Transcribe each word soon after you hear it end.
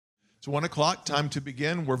It's 1 o'clock, time to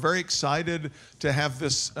begin. We're very excited to have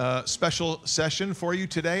this special session for you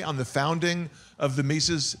today on the founding of the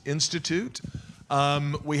Mises Institute.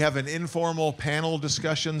 We have an informal panel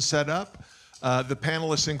discussion set up. The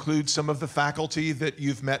panelists include some of the faculty that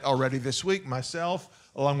you've met already this week, myself,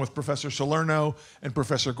 along with Professor Salerno and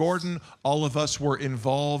Professor Gordon. All of us were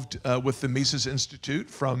involved with the Mises Institute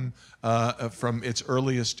from its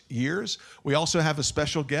earliest years. We also have a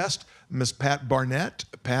special guest, Ms. Pat Barnett.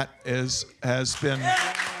 Pat has been...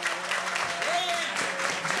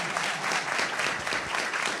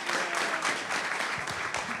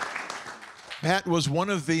 Pat was one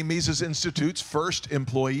of the Mises Institute's first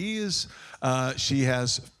employees. She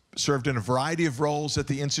has served in a variety of roles at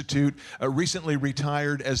the Institute, recently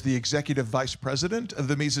retired as the executive vice president of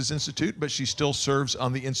the Mises Institute, but she still serves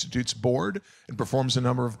on the Institute's board and performs a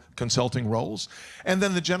number of consulting roles. And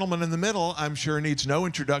then the gentleman in the middle, I'm sure needs no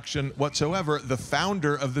introduction whatsoever, the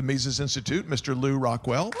founder of the Mises Institute, Mr. Lou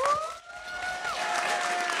Rockwell.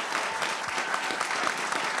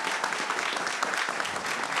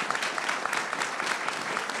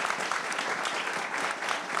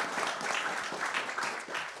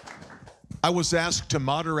 I was asked to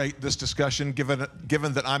moderate this discussion, given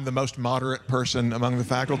that I'm the most moderate person among the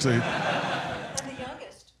faculty. And the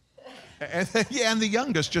youngest. And the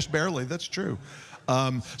youngest, just barely, that's true.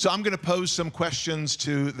 So I'm going to pose some questions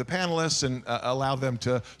to the panelists and allow them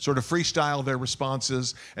to sort of freestyle their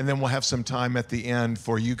responses, and then we'll have some time at the end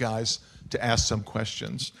for you guys to ask some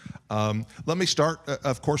questions. Let me start,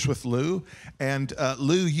 of course, with Lou. And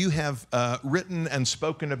Lou, you have written and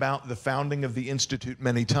spoken about the founding of the Institute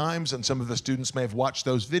many times, and some of the students may have watched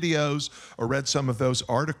those videos or read some of those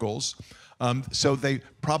articles. So they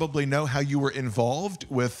probably know how you were involved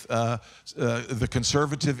with the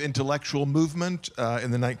conservative intellectual movement in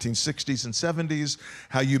the 1960s and 70s,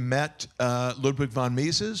 how you met Ludwig von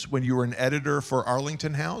Mises when you were an editor for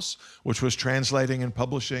Arlington House, which was translating and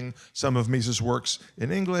publishing some of Mises' works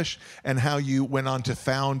in English, and how you went on to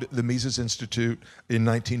found the Mises Institute in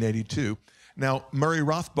 1982. Now, Murray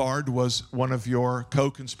Rothbard was one of your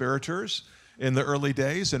co-conspirators in the early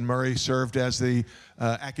days, and Murray served as the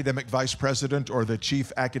academic vice president or the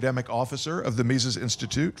chief academic officer of the Mises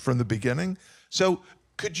Institute from the beginning. So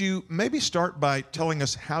could you maybe start by telling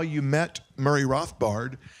us how you met Murray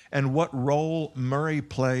Rothbard and what role Murray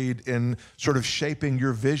played in sort of shaping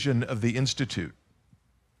your vision of the Institute?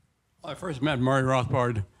 I first met Murray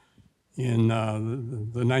Rothbard in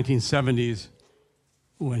the 1970s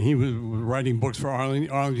when he was writing books for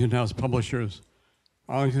Arlington House publishers.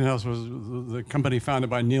 Arlington House was the company founded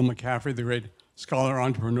by Neil McCaffrey, the great scholar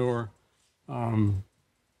entrepreneur.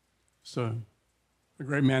 So a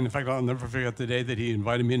great man. In fact, I'll never forget the day that he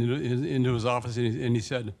invited me into his office, and he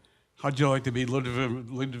said, "How'd you like to be Ludwig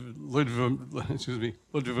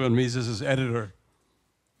von Mises' editor?"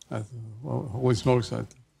 I thought, well, holy smokes, I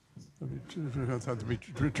thought to be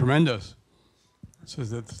tremendous. So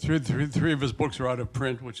that three of his books are out of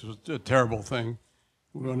print, which was a terrible thing.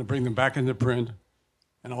 We want to bring them back into print.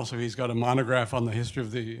 And also, he's got a monograph on the history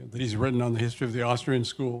of that he's written on the history of the Austrian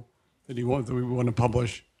school that we want to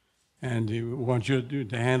publish, and he wants you to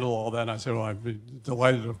handle all that. And I said, well, I'd be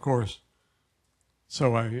delighted, of course.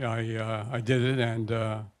 So I did it, and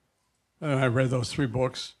I read those three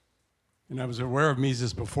books, and I was aware of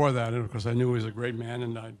Mises before that, and of course I knew he was a great man,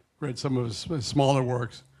 and I'd read some of his smaller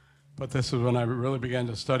works, but this is when I really began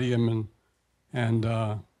to study him, and you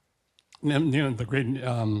know, the great.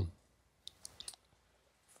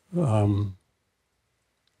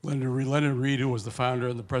 Leonard Reed, who was the founder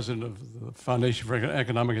and the president of the Foundation for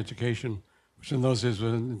Economic Education, which in those days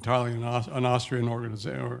was entirely an Austrian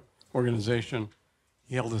organization.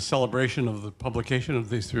 He held a celebration of the publication of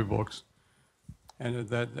these three books. And at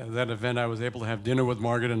that event, I was able to have dinner with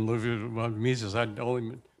Margaret and Ludwig von Mises. I'd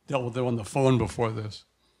only dealt with them on the phone before this.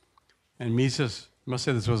 And Mises, I must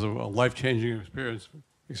say this was a life-changing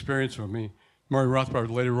experience for me. Murray Rothbard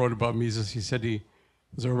later wrote about Mises. He said he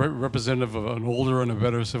was a representative of an older and a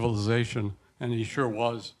better civilization, and he sure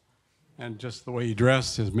was. And just the way he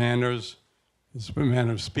dressed, his manners, his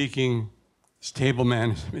manner of speaking, his table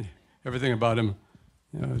manners, I mean, everything about him,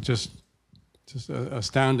 you know, just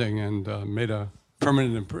astounding, and made a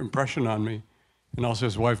permanent impression on me. And also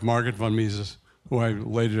his wife, Margaret von Mises, who I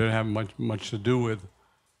later didn't have much to do with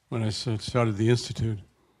when I started the Institute.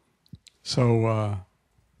 So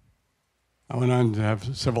I went on to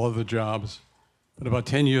have several other jobs. But about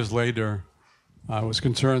 10 years later, I was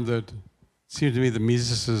concerned that it seemed to me that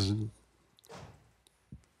Mises'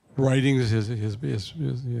 writings, his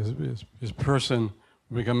person,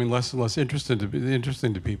 were becoming less and less interesting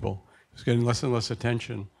to people. He was getting less and less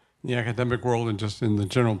attention. in the academic world and just in the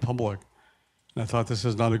general public. And I thought this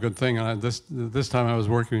is not a good thing. And this time I was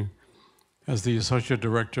working as the associate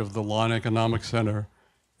director of the Law and Economics Center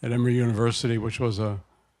at Emory University, which was a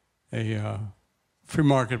free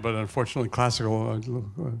market, but unfortunately classical,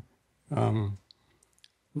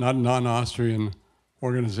 not non-Austrian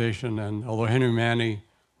organization. And although Henry Manny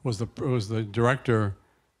was the director,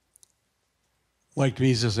 liked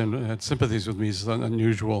Mises and had sympathies with Mises,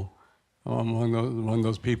 unusual among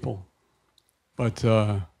those people. But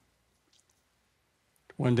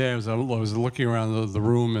one day I was looking around the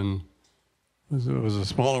room, and it was a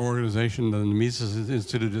smaller organization than the Mises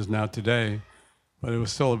Institute is now today, but it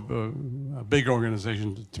was still a big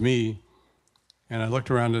organization to me. And I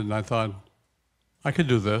looked around it and I thought, I could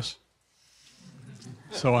do this.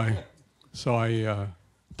 So I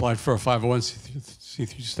applied for a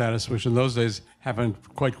 501c3 status, which in those days happened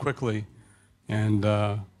quite quickly, and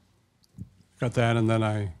got that, and then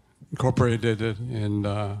I incorporated it in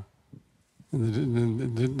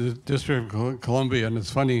the District of Columbia. And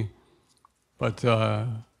it's funny, but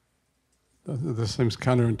this seems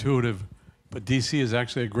counterintuitive, but DC is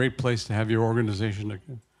actually a great place to have your organization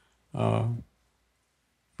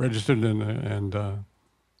registered, and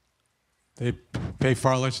they pay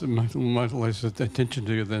far much less attention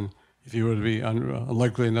to you than if you were to be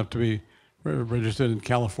unlikely enough to be registered in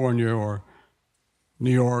California or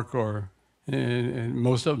New York or in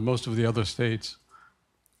most of the other states.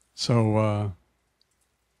 So I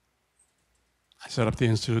set up the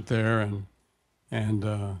institute there, and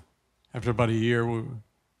after about a year,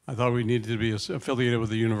 I thought we needed to be affiliated with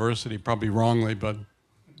the university, probably wrongly, but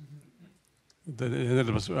it ended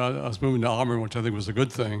up us moving to Auburn, which I think was a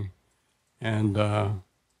good thing. And one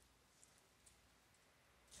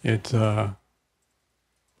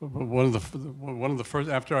of the first,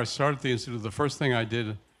 after I started the institute, the first thing I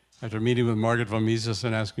did after meeting with Margaret von Mises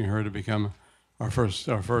and asking her to become our first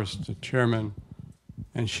chairman,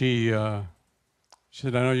 and she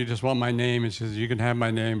said, "I know you just want my name," and she says, "You can have my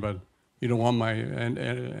name, but you don't want my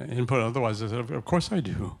input otherwise." I said, "Of course I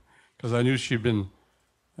do," because I knew she'd been,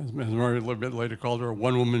 as Margaret a little bit later called her, a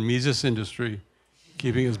one-woman Mises industry,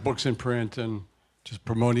 keeping his books in print and just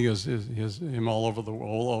promoting him all over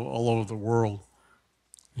the world.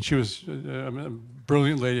 And she was a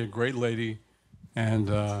brilliant lady, a great lady, and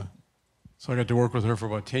so I got to work with her for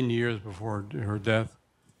about 10 years before her death,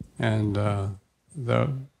 and that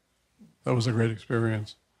was a great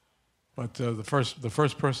experience. But the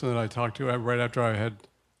first person that I talked to right after I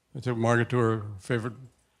took Margaret to her favorite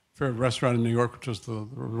restaurant in New York, which was the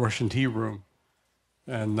Russian Tea Room,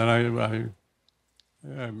 and then I made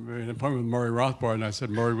an appointment with Murray Rothbard, and I said,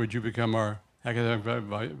 "Murray, would you become our academic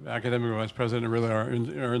vice president and really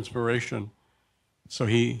our inspiration?" So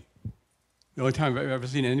the only time I've ever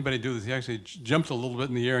seen anybody do this, he actually jumped a little bit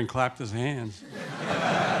in the air and clapped his hands.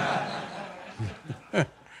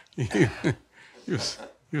 he was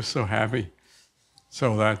so happy.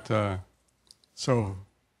 So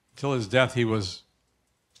till his death, you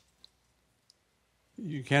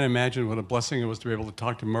can't imagine what a blessing it was to be able to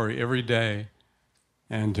talk to Murray every day,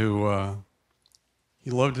 and he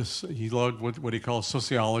loved what he called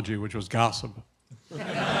sociology, which was gossip.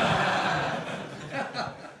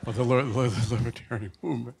 Of the libertarian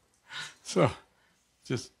movement. So,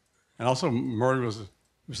 and also Murray was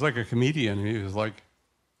like a comedian. He was like,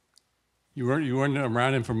 you weren't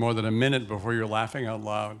around him for more than a minute before you're laughing out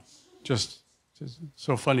loud. Just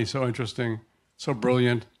so funny, so interesting, so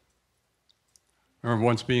brilliant. I remember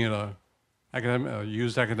once being at a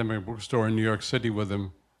used academic bookstore in New York City with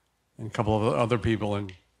him and a couple of other people,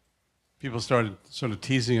 and people started sort of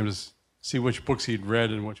teasing him to see which books he'd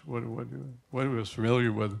read and what he was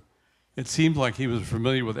familiar with. It seemed like he was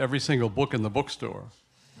familiar with every single book in the bookstore.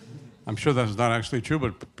 I'm sure that's not actually true,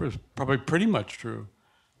 but probably pretty much true.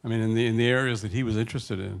 I mean, in the areas that he was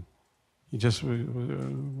interested in. He just,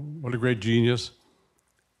 what a great genius.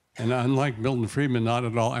 And unlike Milton Friedman, not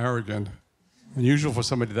at all arrogant. Unusual for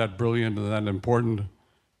somebody that brilliant and that important,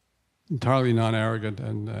 entirely non-arrogant,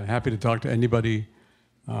 and happy to talk to anybody,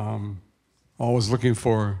 always looking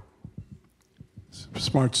for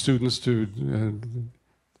smart students to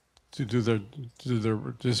do their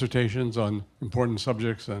dissertations on important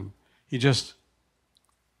subjects, and he just,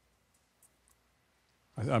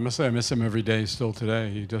 I must say I miss him every day still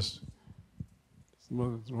today. He just,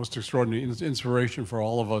 the most extraordinary inspiration for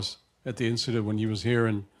all of us at the Institute when he was here,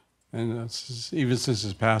 and even since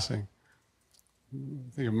his passing.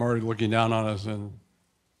 I think of Murray looking down on us and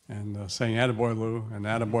saying, "Attaboy, Lou," and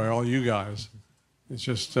 "Attaboy, all you guys." It's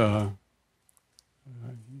just, you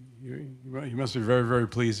must be very, very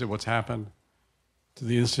pleased at what's happened to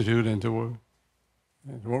the Institute and to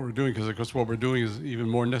And what we're doing, because of course what we're doing is even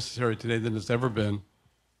more necessary today than it's ever been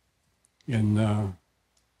in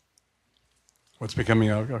what's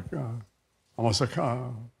becoming almost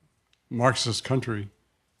a Marxist country,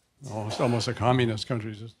 almost a communist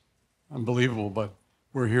country. It's just unbelievable, but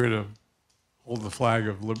we're here to hold the flag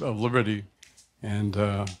of liberty. And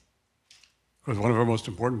of course, one of our most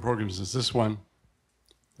important programs is this one.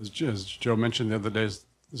 As Joe mentioned the other day, this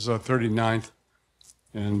is our 39th,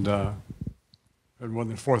 and had more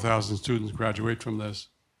than 4,000 students graduate from this.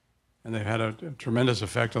 And they've had a tremendous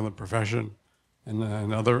effect on the profession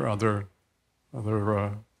and other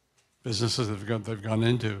businesses they've gone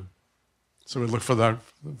into. So we look for that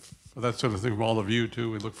sort of thing from all of you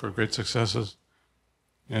too. We look for great successes,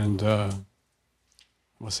 and I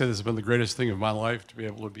must say this has been the greatest thing of my life to be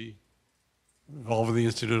able to be involved with the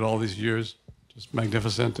Institute all these years. Just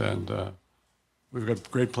magnificent, and we've got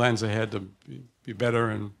great plans ahead to be better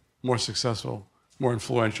and more successful, more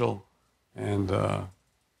influential, and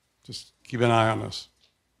just keep an eye on us.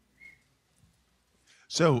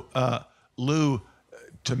 So, Lou,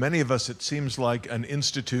 to many of us, it seems like an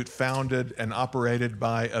institute founded and operated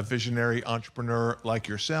by a visionary entrepreneur like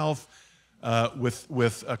yourself,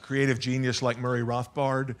 with a creative genius like Murray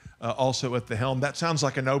Rothbard also at the helm. That sounds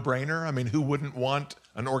like a no-brainer. I mean, who wouldn't want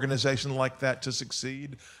an organization like that to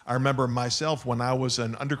succeed? I remember myself when I was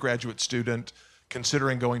an undergraduate student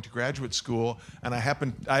considering going to graduate school, and I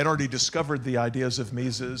had already discovered the ideas of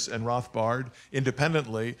Mises and Rothbard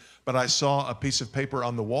independently, but I saw a piece of paper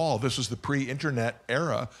on the wall. This was the pre-internet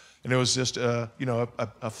era, and it was just a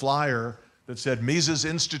flyer that said Mises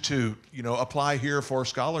Institute, apply here for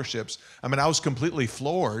scholarships. I mean, I was completely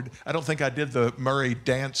floored. I don't think I did the Murray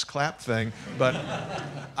dance clap thing, but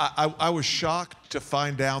I was shocked to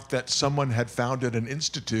find out that someone had founded an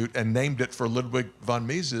institute and named it for Ludwig von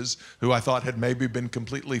Mises, who I thought had maybe been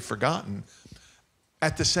completely forgotten.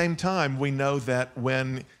 At the same time, we know that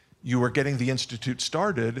when you were getting the institute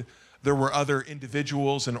started, there were other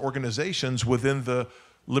individuals and organizations within the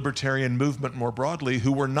libertarian movement more broadly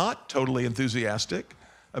who were not totally enthusiastic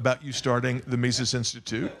about you starting the Mises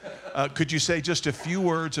Institute. Could you say just a few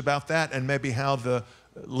words about that and maybe how the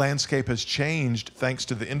landscape has changed thanks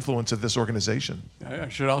to the influence of this organization? I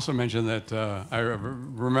should also mention that I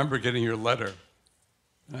remember getting your letter.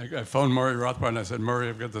 I phoned Murray Rothbard and I said, Murray,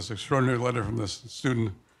 I've got this extraordinary letter from this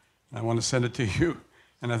student, and I want to send it to you,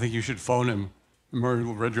 and I think you should phone him. And Murray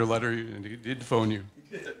read your letter, and he did phone you.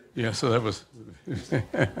 Yeah, so that was.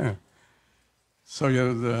 So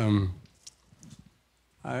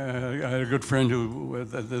I had a good friend who,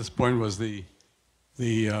 at this point, was the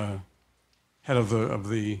head of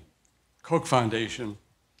the Koch Foundation,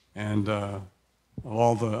 and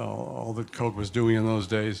all that Koch was doing in those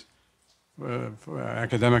days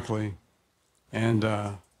academically, and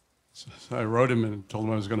so I wrote him and told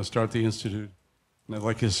him I was going to start the institute, and I'd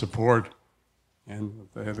like his support, and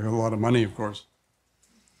they had a lot of money, of course.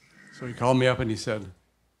 So he called me up and he said,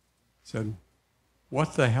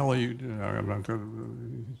 "What the hell are you doing?"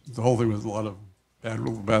 The whole thing was a lot of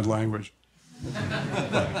bad language.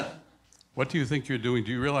 What do you think you're doing?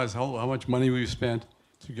 Do you realize how much money we've spent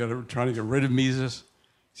trying to get rid of Mises?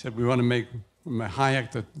 He said, we want to make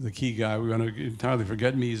Hayek the key guy. We want to entirely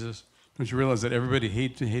forget Mises. Don't you realize that everybody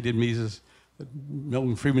hated Mises? That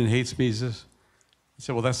Milton Friedman hates Mises? He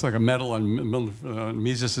said, well, that's like a medal on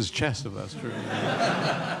Mises' chest, if that's true.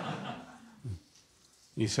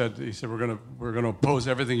 He said we're going to oppose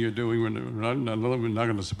everything you're doing. We're not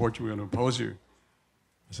going to support you. We're going to oppose you.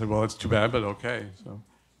 I said, well, that's too bad, but okay. So,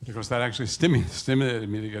 because that actually stimulated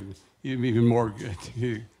me to get even more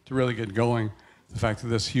to really get going. The fact that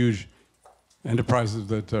this huge enterprise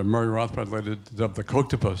that Murray Rothbard led up the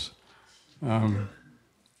Coctopus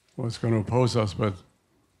was going to oppose us, but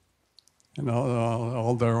and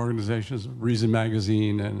all their organizations, Reason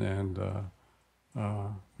Magazine and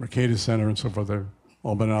Mercatus Center and so forth, they've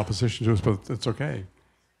all been in opposition to us, but it's okay.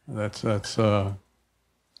 That's I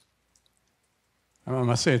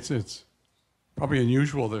must say it's probably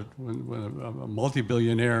unusual that when a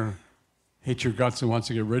multi-billionaire hates your guts and wants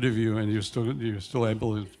to get rid of you, and you're still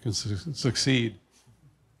able to succeed.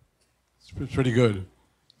 It's pretty good.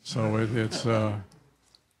 So it's I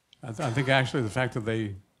think actually the fact that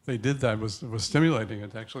they did that was stimulating.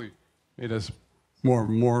 It actually made us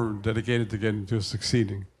more dedicated to getting to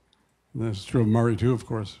succeeding. And that's true of Murray too, of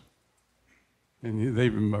course. And they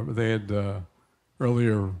had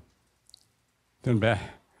earlier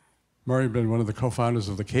Murray had been one of the co-founders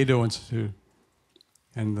of the Cato Institute,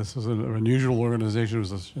 and this was an unusual organization. It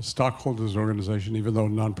was a stockholders organization, even though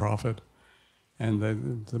nonprofit.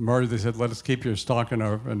 And Murray, they said, let us keep your stock in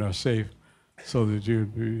our safe, so that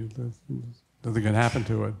nothing could happen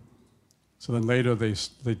to it. So then later they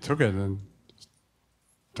took it and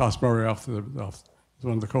tossed Murray off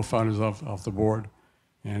one of the co-founders off the board,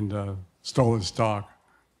 and stole his stock.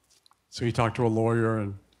 So he talked to a lawyer,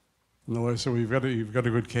 and the lawyer said, well, you've got a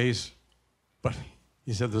good case, but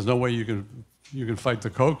he said there's no way you can fight the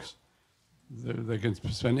Kochs. They can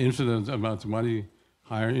spend infinite amounts of money,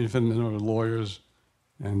 hire infinite number of lawyers,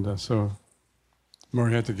 and so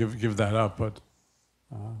Murray had to give that up. But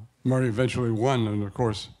Murray eventually won, and of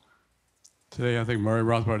course, today I think Murray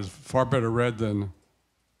Rothbard is far better read than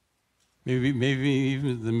maybe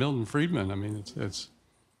even the Milton Friedman. I mean, it's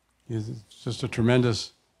just a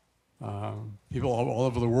tremendous. People all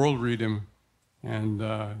over the world read him, and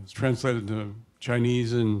it's translated to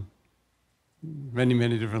Chinese and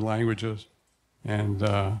many different languages, and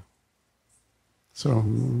so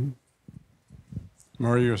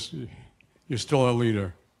Murray, you're still a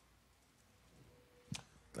leader.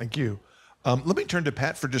 Thank you. Let me turn to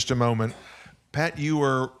Pat for just a moment. Pat, you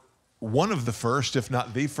were one of the first, if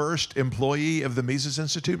not the first, employee of the Mises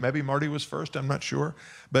Institute. Maybe Marty was first, I'm not sure.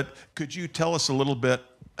 But could you tell us a little bit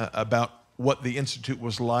about what the Institute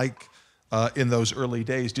was like in those early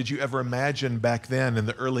days? Did you ever imagine back then in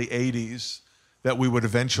the early 80s that we would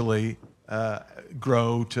eventually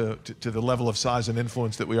grow to the level of size and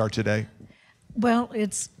influence that we are today? Well,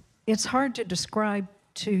 it's hard to describe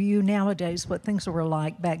to you nowadays what things were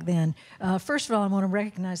like back then. First of all, I want to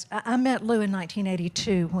recognize, I met Lou in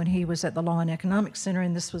 1982 when he was at the Law and Economics Center,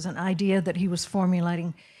 and this was an idea that he was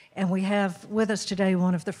formulating. And we have with us today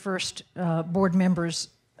one of the first board members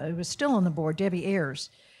who was still on the board, Debbie Ayers,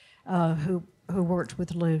 who worked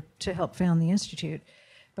with Lou to help found the Institute.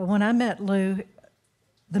 But when I met Lou,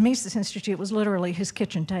 the Mises Institute was literally his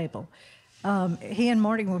kitchen table. He and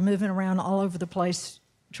Marty were moving around all over the place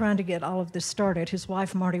trying to get all of this started. His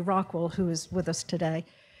wife, Marty Rockwell, who is with us today,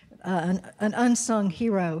 an unsung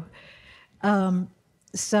hero.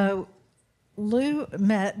 So Lou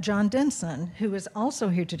met John Denson, who is also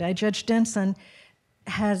here today. Judge Denson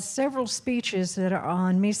has several speeches that are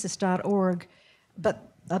on Mises.org,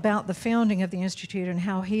 but about the founding of the Institute and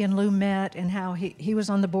how he and Lou met and how he was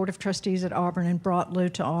on the board of trustees at Auburn and brought Lou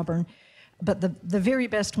to Auburn. But the very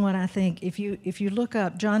best one, I think, if you look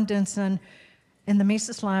up John Denson in the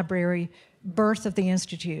Mises Library, Birth of the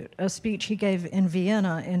Institute, a speech he gave in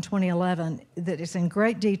Vienna in 2011 that is in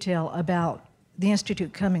great detail about the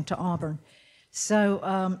Institute coming to Auburn.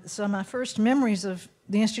 So, so my first memories of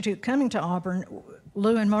the Institute coming to Auburn,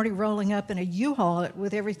 Lou and Marty rolling up in a U-Haul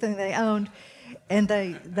with everything they owned, and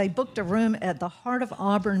they booked a room at the Heart of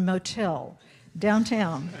Auburn Motel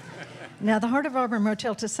downtown. Now, the Heart of Auburn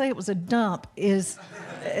Motel, to say it was a dump is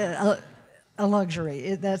a luxury.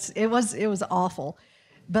 It was awful.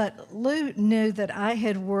 But Lou knew that I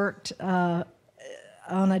had worked on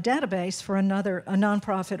a database for a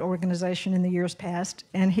nonprofit organization in the years past,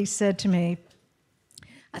 and he said to me,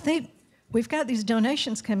 I think we've got these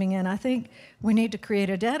donations coming in. I think we need to create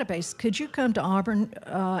a database. Could you come to Auburn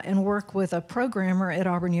and work with a programmer at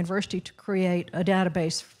Auburn University to create a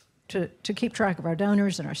database to keep track of our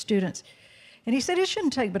donors and our students? And he said it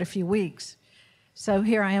shouldn't take but a few weeks. So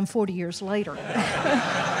here I am 40 years later.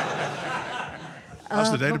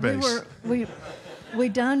 How's the database? We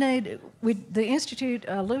donated, the Institute,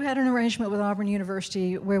 Lou had an arrangement with Auburn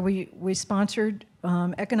University where we sponsored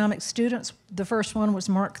economics students. The first one was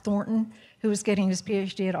Mark Thornton, who was getting his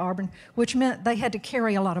PhD at Auburn, which meant they had to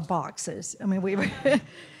carry a lot of boxes. I mean,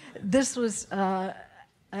 this was,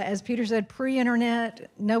 as Peter said,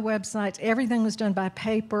 pre-internet, no websites, everything was done by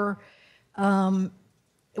paper. The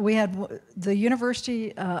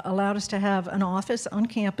university allowed us to have an office on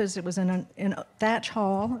campus. It was in a thatch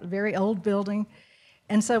hall, a very old building.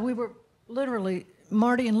 And so we were literally,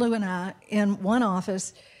 Marty and Lou and I, in one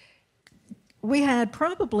office. We had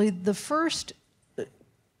probably the first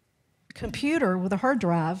computer with a hard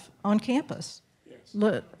drive on campus. Yes.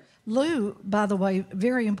 Lou, by the way,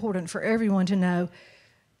 very important for everyone to know,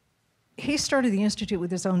 he started the Institute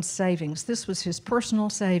with his own savings. This was his personal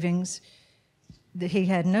savings. He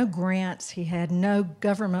had no grants, he had no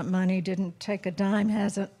government money, didn't take a dime,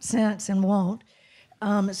 hasn't since, and won't.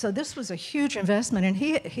 So this was a huge investment, and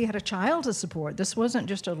he had a child to support. This wasn't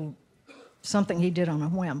just something he did on a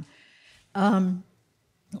whim.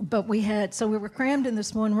 But we were crammed in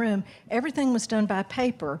this one room. Everything was done by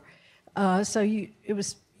paper.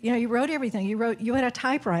 You wrote everything. You had a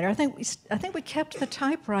typewriter. I think we kept the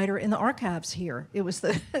typewriter in the archives here. It was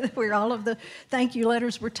where all of the thank you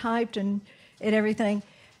letters were typed and everything.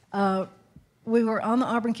 We were on the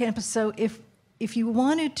Auburn campus, so if you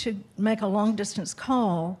wanted to make a long-distance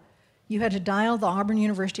call, you had to dial the Auburn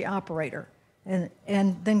University operator, and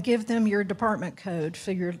then give them your department code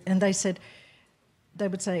figure. And they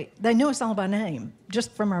would say, they knew us all by name,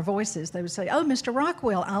 just from our voices. They would say, "Oh, Mr.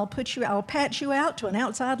 Rockwell, I'll patch you out to an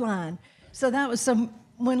outside line." So that was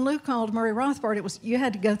when Lou called Murray Rothbard, you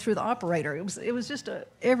had to go through the operator. It was just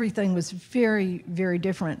everything was very, very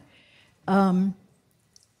different. But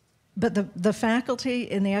the faculty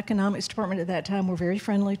in the economics department at that time were very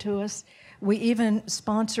friendly to us. We even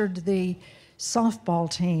sponsored the softball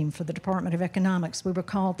team for the Department of Economics. We were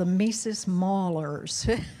called the Mises Maulers.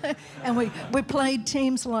 And we played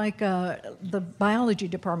teams like the biology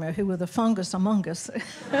department, who were the fungus among us.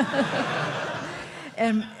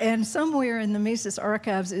 And somewhere in the Mises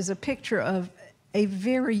archives is a picture of a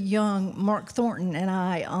very young Mark Thornton and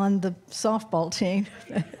I on the softball team.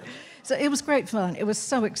 So it was great fun. It was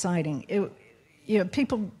so exciting.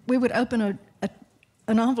 We would open an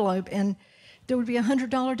envelope, and there would be a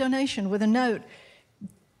 $100 donation with a note.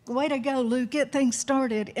 "Way to go, Lou, get things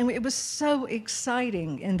started." And it was so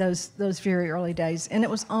exciting in those very early days. And it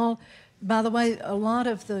was all, by the way, a lot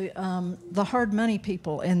of the hard money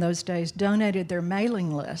people in those days donated their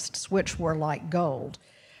mailing lists, which were like gold,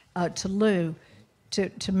 to Lou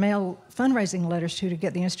to mail fundraising letters to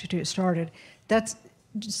get the Institute started. That's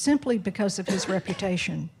simply because of his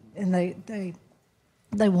reputation. And they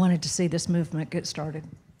wanted to see this movement get started.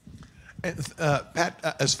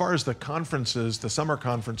 Pat, as far as the conferences, the summer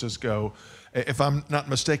conferences go, if I'm not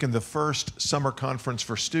mistaken, the first summer conference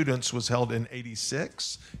for students was held in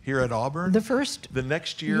 '86 here at Auburn. The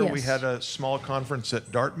next year, yes. We had a small conference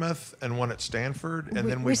at Dartmouth and one at Stanford, and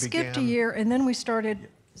then we skipped a year, and then we started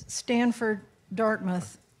Stanford,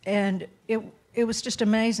 Dartmouth, and it was just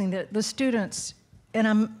amazing that the students,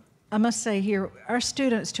 and I must say here, our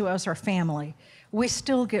students to us are family. We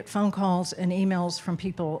still get phone calls and emails from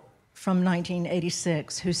people from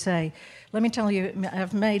 1986 who say, "Let me tell you,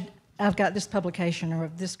 I've got this publication or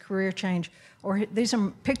this career change, or these are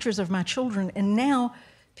pictures of my children, and now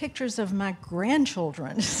pictures of my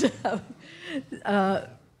grandchildren."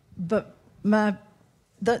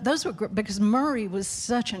 Those were because Murray was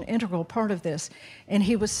such an integral part of this, and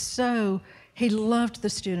he loved the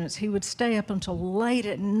students. He would stay up until late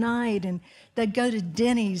at night, and they'd go to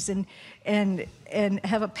Denny's and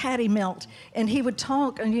have a patty melt, and he would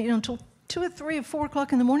talk until 2 or 3 or 4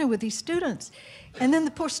 o'clock in the morning with these students. And then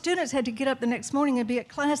the poor students had to get up the next morning and be at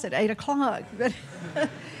class at 8 o'clock.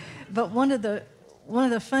 But one of the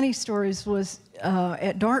funny stories was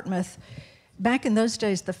at Dartmouth. Back in those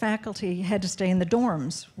days, the faculty had to stay in the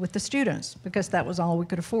dorms with the students because that was all we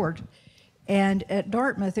could afford. And at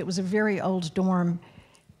Dartmouth, it was a very old dorm,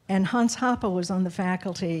 and Hans Hoppe was on the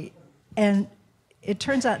faculty, and it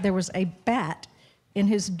turns out there was a bat in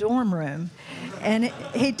his dorm room, and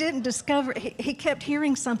he didn't discover, he kept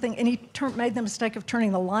hearing something, and he made the mistake of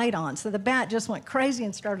turning the light on, so the bat just went crazy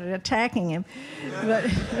and started attacking him. But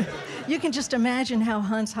you can just imagine how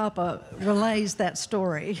Hans Hoppe relays that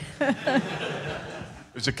story. It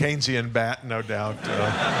was a Keynesian bat, no doubt.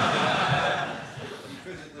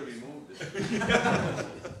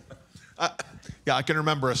 Yeah, I can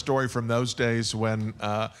remember a story from those days when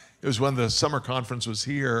it was when the summer conference was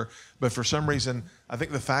here, but for some reason, I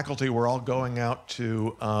think the faculty were all going out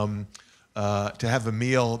to have a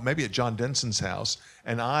meal, maybe at John Denson's house,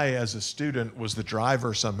 and I, as a student, was the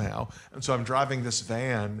driver somehow, and so I'm driving this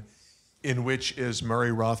van in which is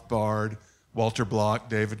Murray Rothbard, Walter Block,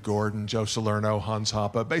 David Gordon, Joe Salerno, Hans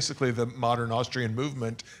Hoppe. Basically, the modern Austrian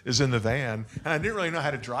movement is in the van. And I didn't really know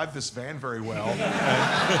how to drive this van very well.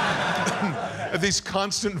 And these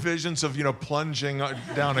constant visions of, plunging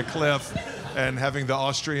down a cliff and having the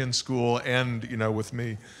Austrian school end, with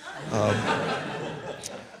me.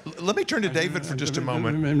 Let me turn to David for just a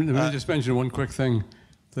moment. Let me just mention one quick thing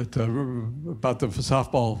that about the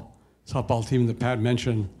softball team that Pat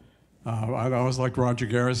mentioned. I always liked Roger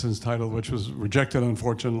Garrison's title, which was rejected,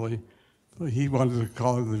 unfortunately. He wanted to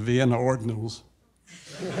call it the Vienna Ordinals.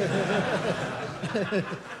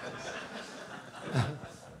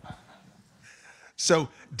 So,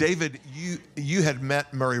 David, you had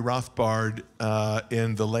met Murray Rothbard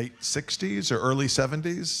in the late 60s or early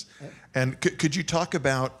 70s. And could you talk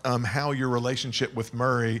about how your relationship with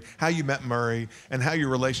Murray, how you met Murray, and how your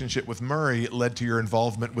relationship with Murray led to your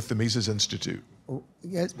involvement with the Mises Institute?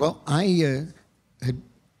 Yes, well, I had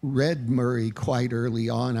read Murray quite early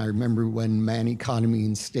on. I remember when Man, Economy,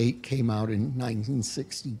 and State came out in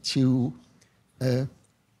 1962.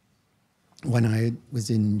 When I was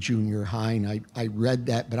in junior high, and I read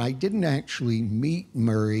that, but I didn't actually meet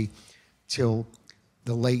Murray till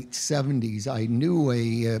the late 70s. I knew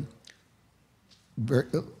a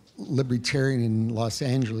libertarian in Los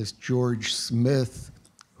Angeles, George Smith,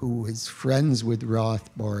 who was friends with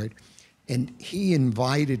Rothbard, and he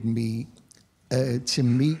invited me to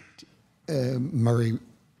meet Murray,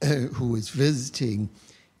 who was visiting,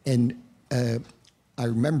 and I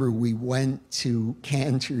remember we went to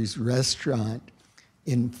Cantor's restaurant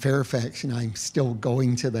in Fairfax, and I'm still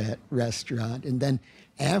going to that restaurant. And then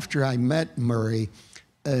after I met Murray,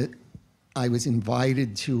 I was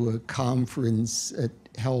invited to a conference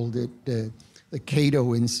held at the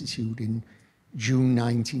Cato Institute in June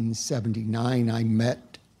 1979. I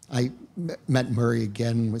met Murray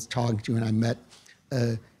again, was talking to him, and I met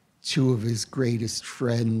two of his greatest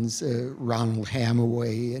friends, Ronald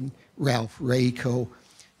Hammaway and Ralph Raico.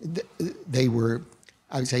 They were,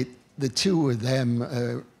 I would say, the two of them,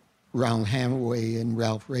 Ronald Hammaway and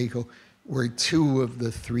Ralph Raico, were two of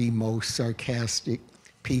the three most sarcastic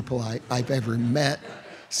people I've ever met.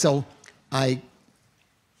 So I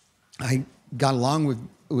got along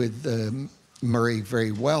with Murray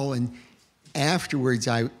very well, and afterwards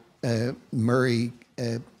Murray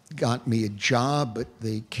got me a job at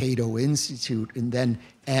the Cato Institute, and then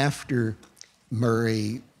after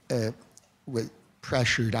Murray was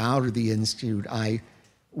pressured out of the institute, I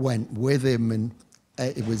went with him, and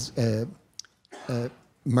it was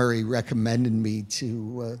Murray recommended me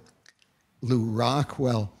to Lou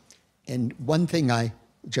Rockwell. And one thing I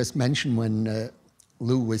just mentioned when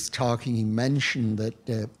Lou was talking, he mentioned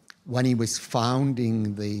that when he was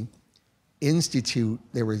founding the institute,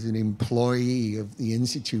 there was an employee of the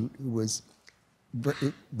institute who was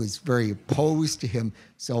very opposed to him.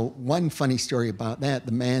 So one funny story about that,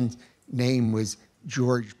 the man's name was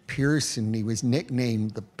George Pearson. He was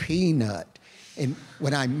nicknamed the Peanut. And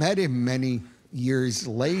when I met him many years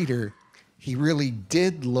later, he really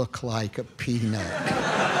did look like a peanut.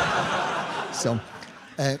 So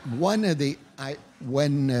when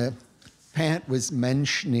Pat was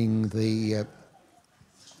mentioning the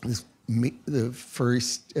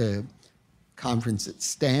first conference at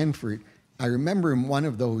Stanford, I remember in one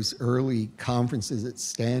of those early conferences at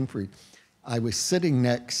Stanford, I was sitting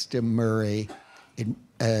next to Murray, and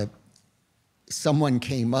someone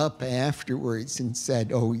came up afterwards and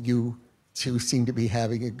said, "Oh, you two seem to be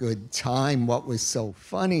having a good time. What was so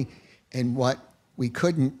funny?" And what we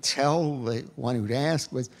couldn't tell the one who'd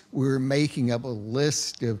asked was we were making up a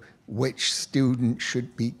list of which student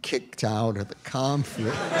should be kicked out of the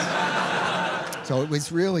conference. So it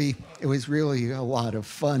was really a lot of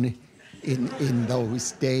fun in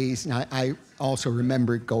those days. And I also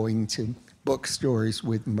remember going to bookstores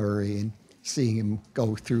with Murray and seeing him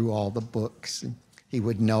go through all the books, and he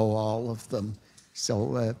would know all of them.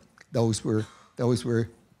 So those were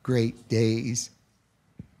great days.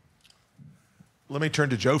 Let me turn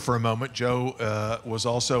to Joe for a moment. Joe was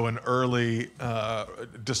also an early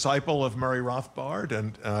disciple of Murray Rothbard.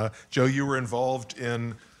 And Joe, you were involved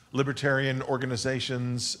in libertarian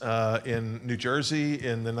organizations in New Jersey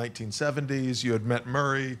in the 1970s. You had met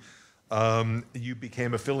Murray. You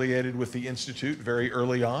became affiliated with the Institute very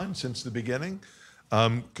early on, since the beginning.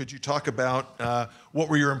 Could you talk about what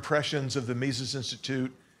were your impressions of the Mises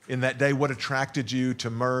Institute in that day? What attracted you to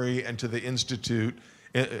Murray and to the Institute?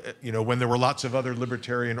 When there were lots of other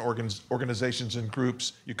libertarian organizations and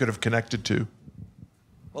groups you could have connected to?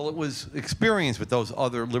 Well, it was experience with those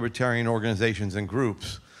other libertarian organizations and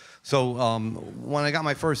groups. So when I got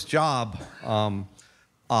my first job, it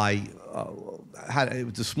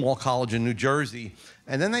was a small college in New Jersey,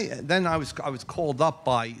 and then I was called up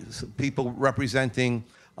by people representing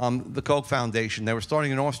the Koch Foundation. They were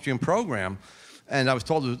starting an Austrian program. And I was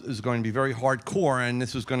told it was going to be very hardcore, and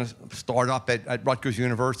this was going to start up at Rutgers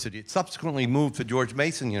University. It subsequently moved to George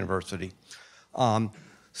Mason University.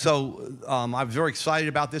 So I was very excited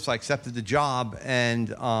about this. I accepted the job,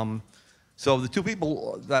 and so the two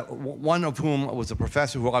people, one of whom was a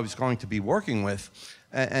professor who I was going to be working with,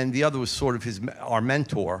 and the other was sort of our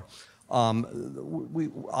mentor.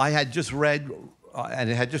 I had just read, and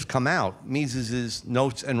it had just come out, Mises's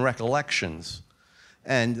Notes and Recollections.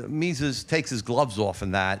 And Mises takes his gloves off in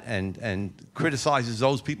that and criticizes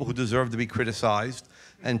those people who deserve to be criticized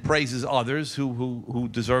and praises others who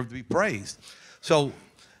deserve to be praised. So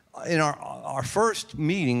in our first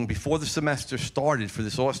meeting before the semester started for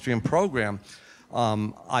this Austrian program,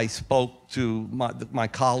 I spoke to my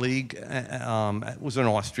colleague, was an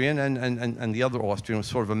Austrian, and the other Austrian was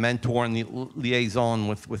sort of a mentor and the liaison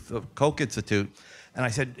with the Koch Institute. And I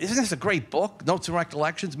said, "Isn't this a great book, Notes and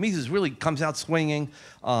Recollections? Mises really comes out swinging.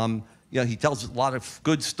 He tells a lot of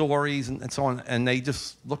good stories and so on." And they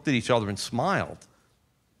just looked at each other and smiled.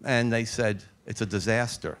 And they said, "It's a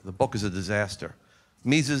disaster. The book is a disaster.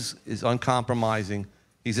 Mises is uncompromising.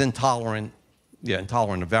 He's intolerant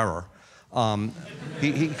of error.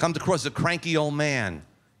 He comes across as a cranky old man.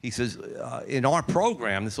 He says, in our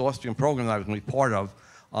program, this Austrian program that I was going to be part of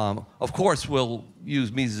course we'll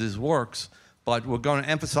use Mises's works, but we're going to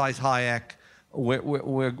emphasize Hayek.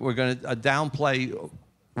 We're going to downplay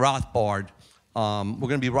Rothbard. We're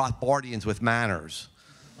going to be Rothbardians with manners.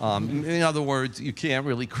 In other words, you can't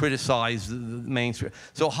really criticize the mainstream.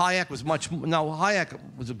 So Hayek was Hayek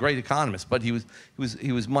was a great economist, but he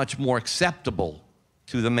was much more acceptable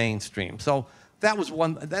to the mainstream. So that was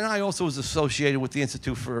one. Then I also was associated with the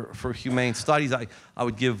Institute for Humane Studies. I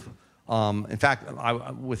would give, in fact,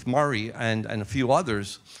 with Murray and a few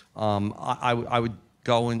others, I would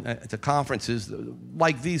go to conferences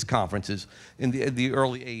like these conferences in the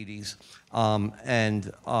early 80s.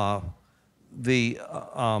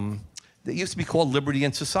 It used to be called Liberty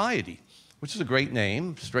and Society, which is a great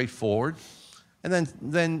name, straightforward. And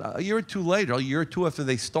then a year or two later, a year or two after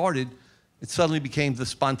they started, it suddenly became the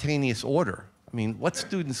Spontaneous Order. I mean, what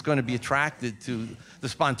student's going to be attracted to the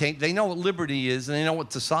spontaneous? They know what liberty is, and they know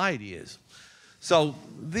what society is. So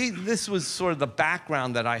this was sort of the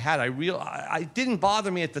background that I had. It didn't bother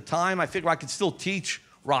me at the time. I figured I could still teach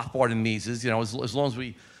Rothbard and Mises, as long as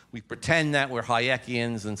we pretend that we're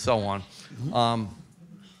Hayekians and so on.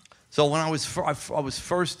 So when I was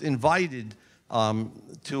first invited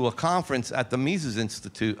to a conference at the Mises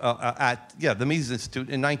Institute, the Mises Institute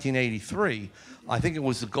in 1983. I think it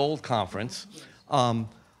was the Gold Conference.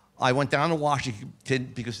 I went down to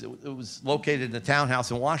Washington because it was located in a townhouse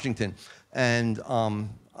in Washington, and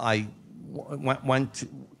I went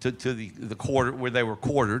to the quarter where they were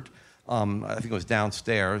quartered. I think it was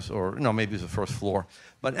downstairs, or no, maybe it was the first floor.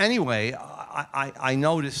 But anyway, I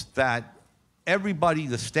noticed that everybody,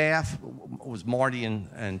 the staff, was Marty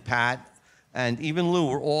and Pat, and even Lou,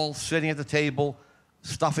 were all sitting at the table,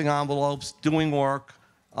 stuffing envelopes, doing work.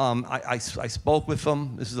 I spoke with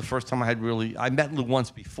them. This is the first time I met Lou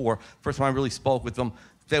once before. First time I really spoke with them.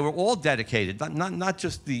 They were all dedicated, not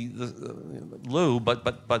just the Lou,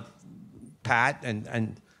 but Pat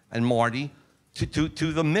and Marty, to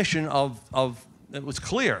the mission of it was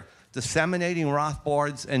clear, disseminating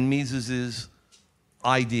Rothbard's and Mises's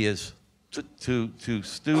ideas to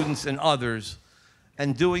students and others,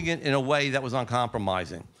 and doing it in a way that was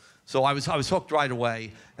uncompromising. So I was hooked right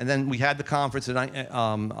away, and then we had the conference,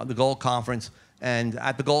 the Gold Conference, and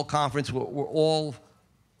at the Gold Conference we're all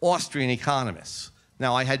Austrian economists.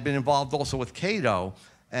 Now I had been involved also with Cato,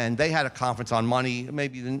 and they had a conference on money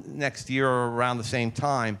maybe the next year or around the same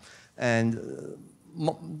time, and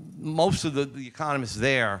most of the economists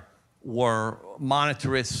there were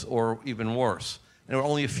monetarists or even worse. And there were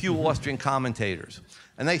only a few Austrian commentators.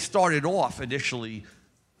 And they started off initially,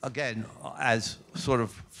 again, as sort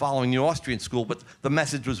of following the Austrian school, but the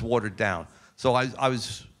message was watered down. So I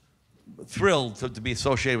was thrilled to be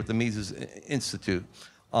associated with the Mises Institute.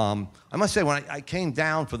 I must say, when I came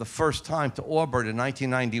down for the first time to Auburn in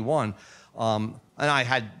 1991, and I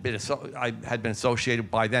had been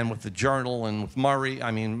associated by then with the Journal and with Murray.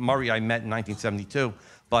 I mean, Murray I met in 1972,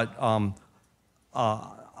 but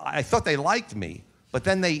I thought they liked me. But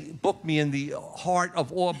then they booked me in the Heart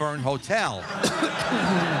of Auburn Hotel.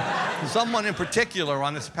 Someone in particular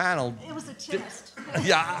on this panel. It was a test.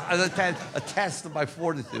 Yeah, a test of my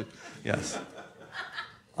fortitude. Yes.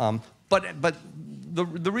 But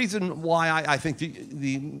the reason why I think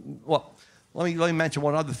well, let me mention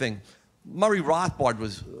one other thing. Murray Rothbard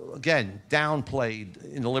was, again,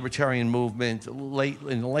 downplayed in the libertarian movement in the late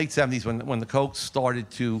 70s when the Kochs started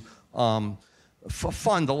to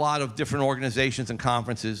fund a lot of different organizations and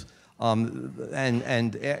conferences,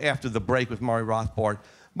 and after the break with Murray Rothbard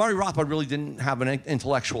really didn't have an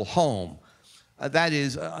intellectual home. That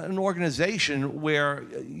is an organization where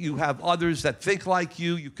you have others that think like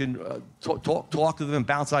you. You can talk to them and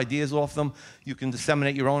bounce ideas off them. You can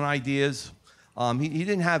disseminate your own ideas. He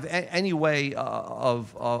didn't have any way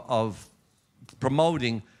of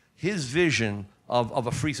promoting his vision of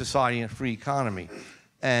a free society and a free economy.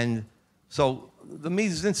 And so the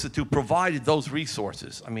Mises Institute provided those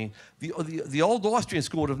resources. I mean, the old Austrian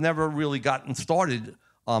school would have never really gotten started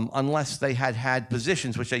unless they had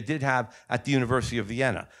positions, which they did have at the University of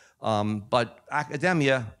Vienna. But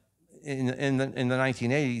academia in the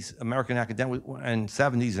 1980s, American academia, and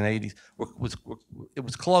 70s and 80s, it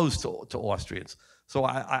was closed to Austrians. So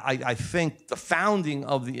I think the founding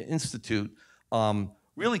of the Institute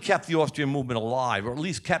really kept the Austrian movement alive, or at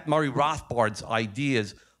least kept Murray Rothbard's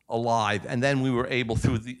ideas alive. And then we were able,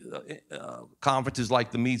 through the conferences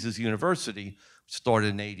like the Mises University, which started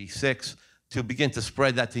in '86, to begin to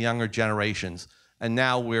spread that to younger generations. And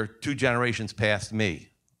now we're 2 generations past me.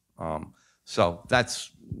 So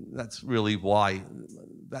that's really why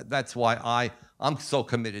that's why I'm so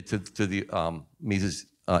committed to the Mises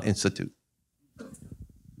Institute.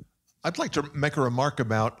 I'd like to make a remark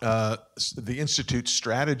about the Institute's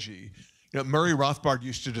strategy. Murray Rothbard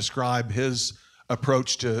used to describe his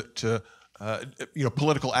approach to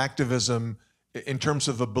political activism in terms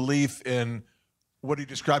of a belief in what he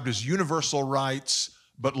described as universal rights,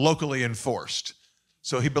 but locally enforced.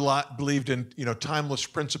 So he believed in timeless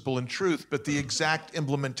principle and truth, but the exact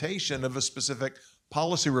implementation of a specific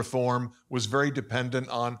policy reform was very dependent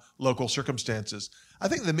on local circumstances. I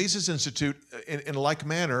think the Mises Institute, in like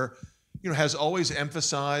manner, has always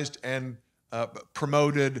emphasized and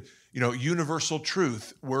promoted, universal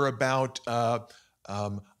truth. We're about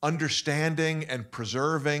understanding and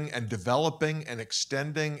preserving and developing and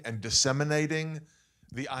extending and disseminating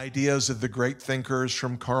the ideas of the great thinkers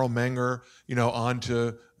from Karl Menger, on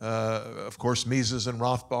to, of course, Mises and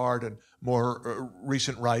Rothbard and more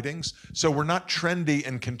recent writings. So we're not trendy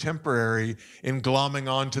and contemporary in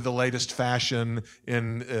glomming on to the latest fashion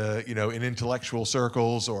in intellectual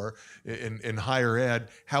circles or in higher ed.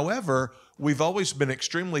 However, we've always been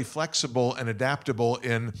extremely flexible and adaptable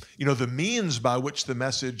in, the means by which the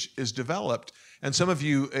message is developed. And some of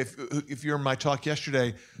you, if you're in my talk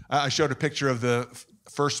yesterday, I showed a picture of the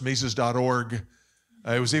first Mises.org.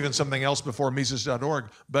 It was even something else before Mises.org.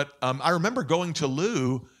 But I remember going to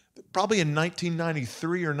Lou, probably in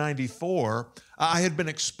 1993 or 94. I had been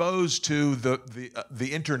exposed to the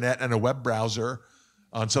internet and a web browser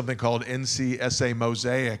on something called NCSA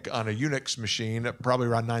Mosaic on a Unix machine, probably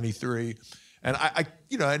around 93. And I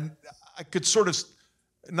could sort of,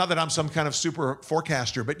 not that I'm some kind of super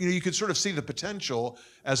forecaster, but you could sort of see the potential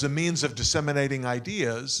as a means of disseminating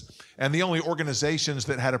ideas. And the only organizations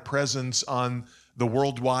that had a presence on the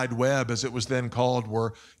World Wide Web, as it was then called,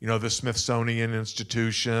 were the Smithsonian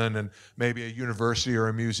Institution and maybe a university or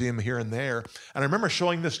a museum here and there. And I remember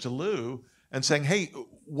showing this to Lou and saying, hey,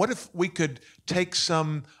 what if we could take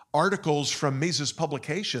some articles from Mises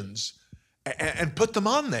publications and put them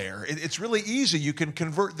on there? It's really easy. You can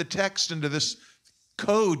convert the text into this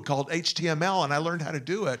code called HTML, and I learned how to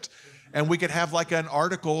do it. And we could have like an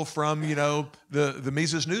article from, the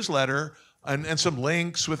Mises newsletter and some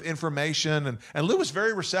links with information. And Lou was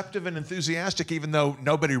very receptive and enthusiastic, even though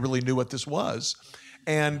nobody really knew what this was.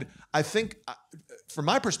 And I think, from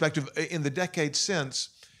my perspective, in the decades since,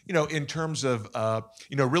 in terms of,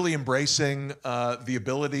 really embracing the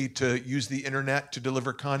ability to use the internet to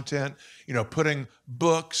deliver content, putting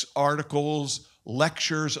books, articles,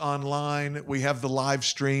 lectures online. We have the live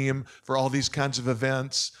stream for all these kinds of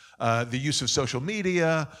events, the use of social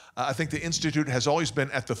media. I think the Institute has always been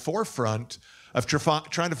at the forefront of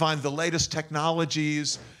trying to find the latest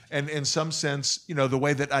technologies and, in some sense, the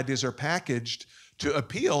way that ideas are packaged to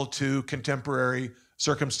appeal to contemporary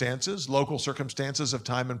circumstances, local circumstances of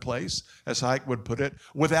time and place, as Hayek would put it,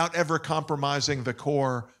 without ever compromising the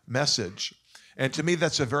core message. And to me,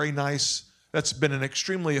 that's been an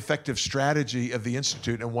extremely effective strategy of the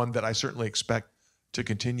Institute, and one that I certainly expect to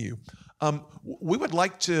continue. We would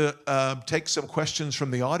like to take some questions from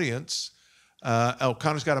the audience.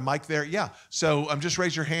 Connor's got a mic there. Yeah, so just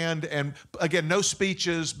raise your hand. And again, no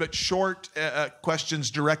speeches, but short questions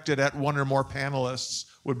directed at one or more panelists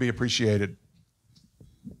would be appreciated.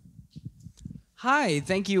 Hi,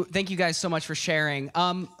 thank you guys so much for sharing.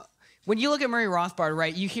 When you look at Murray Rothbard,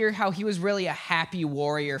 right, you hear how he was really a happy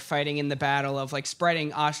warrior fighting in the battle of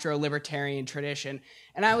spreading Austro-libertarian tradition.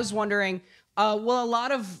 And I was wondering, well, a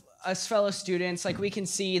lot of us fellow students, we can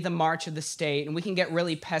see the March of the State and we can get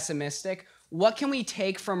really pessimistic. What can we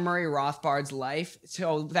take from Murray Rothbard's life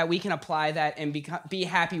so that we can apply that and be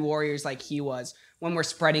happy warriors like he was when we're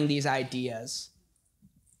spreading these ideas?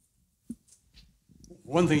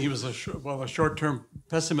 One thing, he was a short-term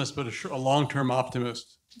pessimist, but a long-term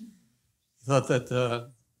optimist. He thought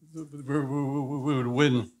that we would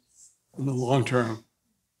win in the long term,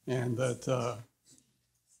 and that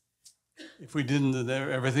if we didn't,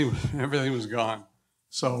 then everything was gone.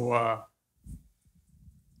 So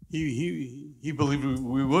he believed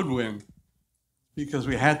we would win because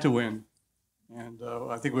we had to win, and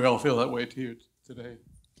I think we all feel that way too today.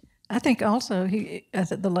 I think also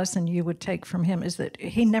the lesson you would take from him is that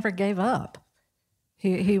he never gave up.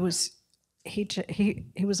 He was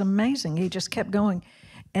amazing. He just kept going,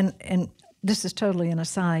 and this is totally an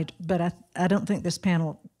aside, but I don't think this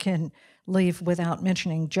panel can leave without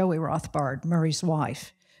mentioning Joey Rothbard, Murray's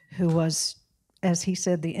wife, who was, as he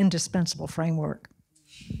said, the indispensable framework.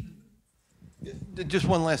 Just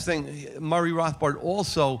one last thing. Murray Rothbard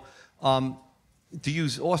also, to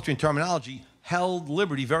use Austrian terminology, held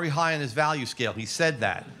liberty very high on his value scale. He said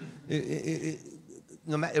that.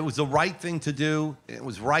 it was the right thing to do. It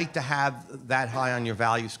was right to have that high on your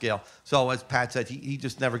value scale. So as Pat said, he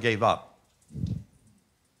just never gave up.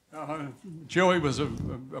 Joey was a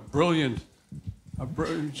brilliant,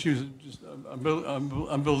 she was just an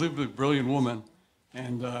unbelievably brilliant woman.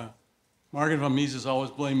 And Margaret von Mises always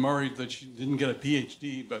blamed Murray that she didn't get a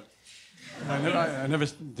PhD, but I never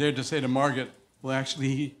dared to say to Margaret, well,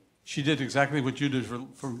 actually, she did exactly what you did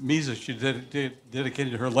for Mises. She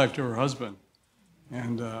dedicated her life to her husband.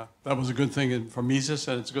 And that was a good thing for Mises,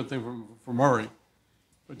 and it's a good thing for Murray.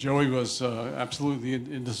 But Joey was absolutely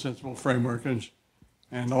an indispensable framework,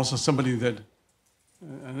 and also somebody that,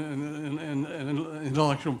 an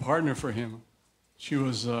intellectual partner for him. She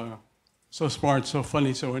was so smart, so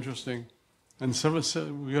funny, so interesting. And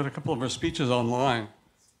we got a couple of her speeches online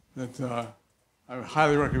that I would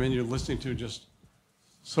highly recommend you listening to. Just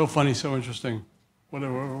so funny, so interesting. What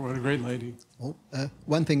a great lady. Well,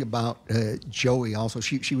 one thing about Joey also,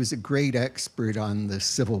 she was a great expert on the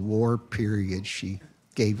Civil War period. She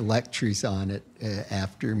gave lectures on it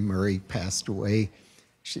after Murray passed away.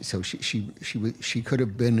 She could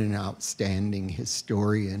have been an outstanding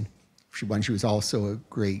historian. She was also a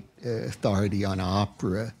great authority on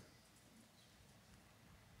opera.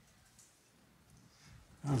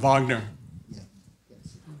 Wagner.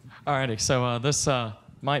 Alrighty, so this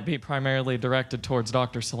might be primarily directed towards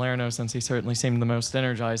Dr. Salerno, since he certainly seemed the most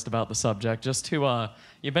energized about the subject. Just to,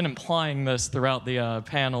 you've been implying this throughout the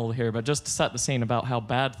panel here, but just to set the scene about how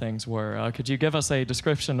bad things were, could you give us a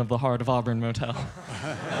description of the Heart of Auburn Motel?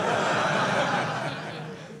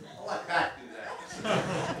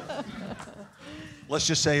 Let's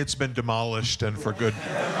just say it's been demolished and for good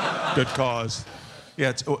cause. Yeah,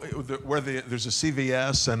 it's there's a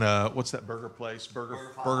CVS and what's that burger place?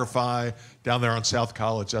 BurgerFi down there on South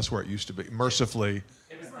College. That's where it used to be. Mercifully,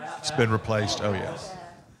 it's been replaced. Oh yes.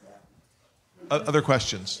 Other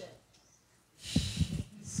questions?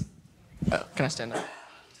 Can I stand up?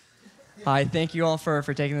 Hi, thank you all for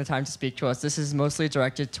taking the time to speak to us. This is mostly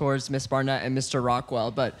directed towards Ms. Barnett and Mr.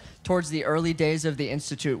 Rockwell, but towards the early days of the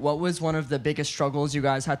Institute, what was one of the biggest struggles you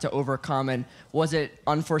guys had to overcome, and was it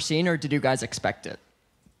unforeseen, or did you guys expect it?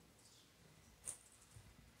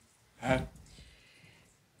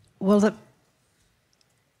 Well,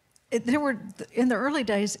 in the early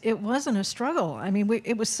days, it wasn't a struggle. I mean,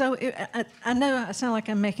 it was so, I know I sound like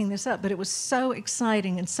I'm making this up, but it was so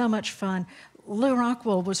exciting and so much fun. Lou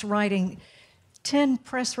Rockwell was writing 10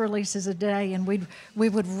 press releases a day, and we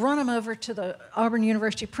would run them over to the Auburn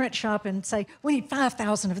University print shop and say, we need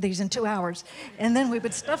 5,000 of these in 2 hours. And then we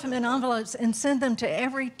would stuff them in envelopes and send them to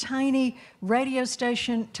every tiny radio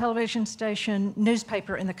station, television station,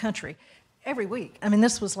 newspaper in the country every week. I mean,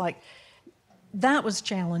 this was like, that was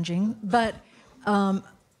challenging, but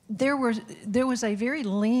there was a very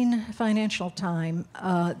lean financial time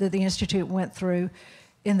that the Institute went through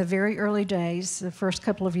in the very early days, the first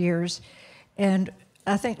couple of years, and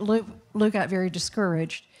I think Lou got very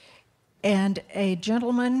discouraged. And a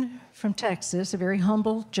gentleman from Texas, a very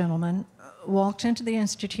humble gentleman, walked into the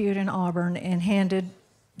Institute in Auburn and handed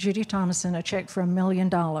Judy Thomason a check for $1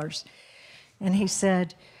 million. And he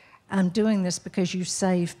said, I'm doing this because you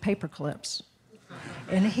save paper clips.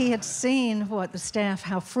 And he had seen what the staff,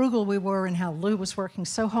 how frugal we were and how Lou was working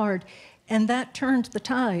so hard. And that turned the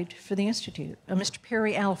tide for the Institute. Mr.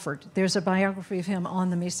 Perry Alford, there's a biography of him on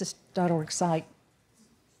the Mises.org site.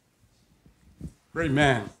 Great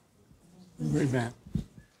man. Great man.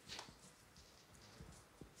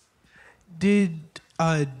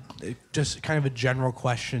 Just kind of a general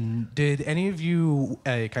question, did any of you,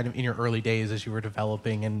 kind of in your early days as you were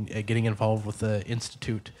developing and getting involved with the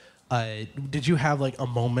Institute, did you have like a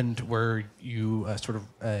moment where you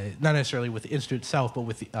not necessarily with the Institute itself, but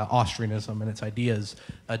with the, Austrianism and its ideas,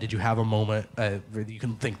 did you have a moment where you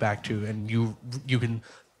can think back to and you can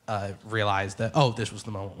realize that, oh, this was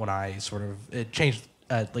the moment when I it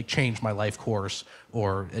changed my life course,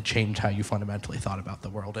 or it changed how you fundamentally thought about the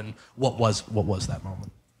world, and what was that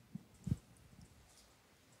moment?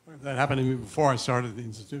 That happened to me before I started the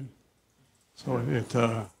Institute. So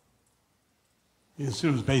the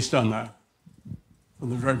Institute was based on that from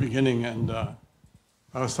the very beginning, and I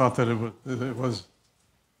always thought that it was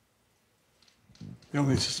the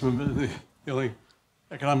only system, the only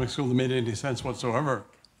economic school that made any sense whatsoever.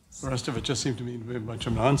 The rest of it just seemed to me to be a bunch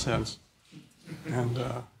of nonsense. And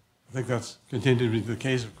I think that's continued to be the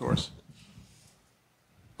case, of course.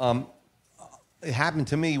 It happened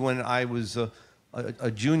to me when I was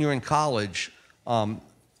a junior in college.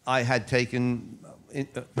 I had taken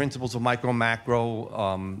principles of micro,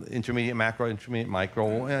 macro, intermediate, macro, intermediate,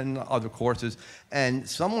 micro, and other courses. And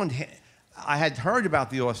someone, I had heard about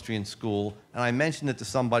the Austrian school, and I mentioned it to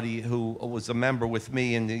somebody who was a member with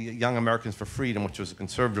me in the Young Americans for Freedom, which was a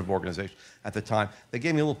conservative organization at the time. They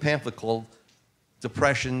gave me a little pamphlet called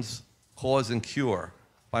Depression's Cause and Cure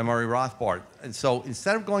by Murray Rothbard. And so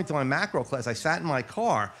instead of going to my macro class, I sat in my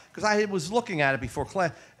car, because I was looking at it before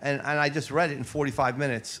class, and I just read it in 45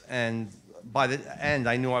 minutes, and by the end,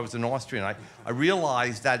 I knew I was an Austrian. I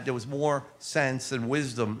realized that there was more sense and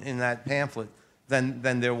wisdom in that pamphlet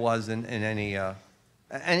than there was in anything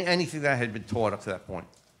that I had been taught up to that point.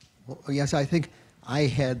 Well, yes, I think I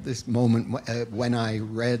had this moment when I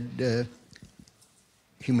read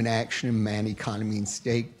Human Action and Man, Economy, and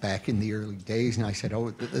State back in the early days, and I said, oh,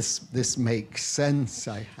 this makes sense.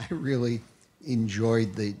 I really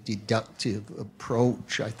enjoyed the deductive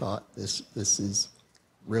approach. I thought this is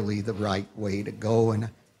really the right way to go, and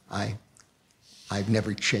I've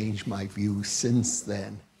never changed my view since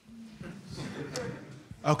then.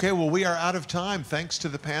 Okay, well, we are out of time. Thanks to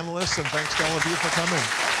the panelists, and thanks to all of you for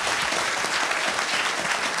coming.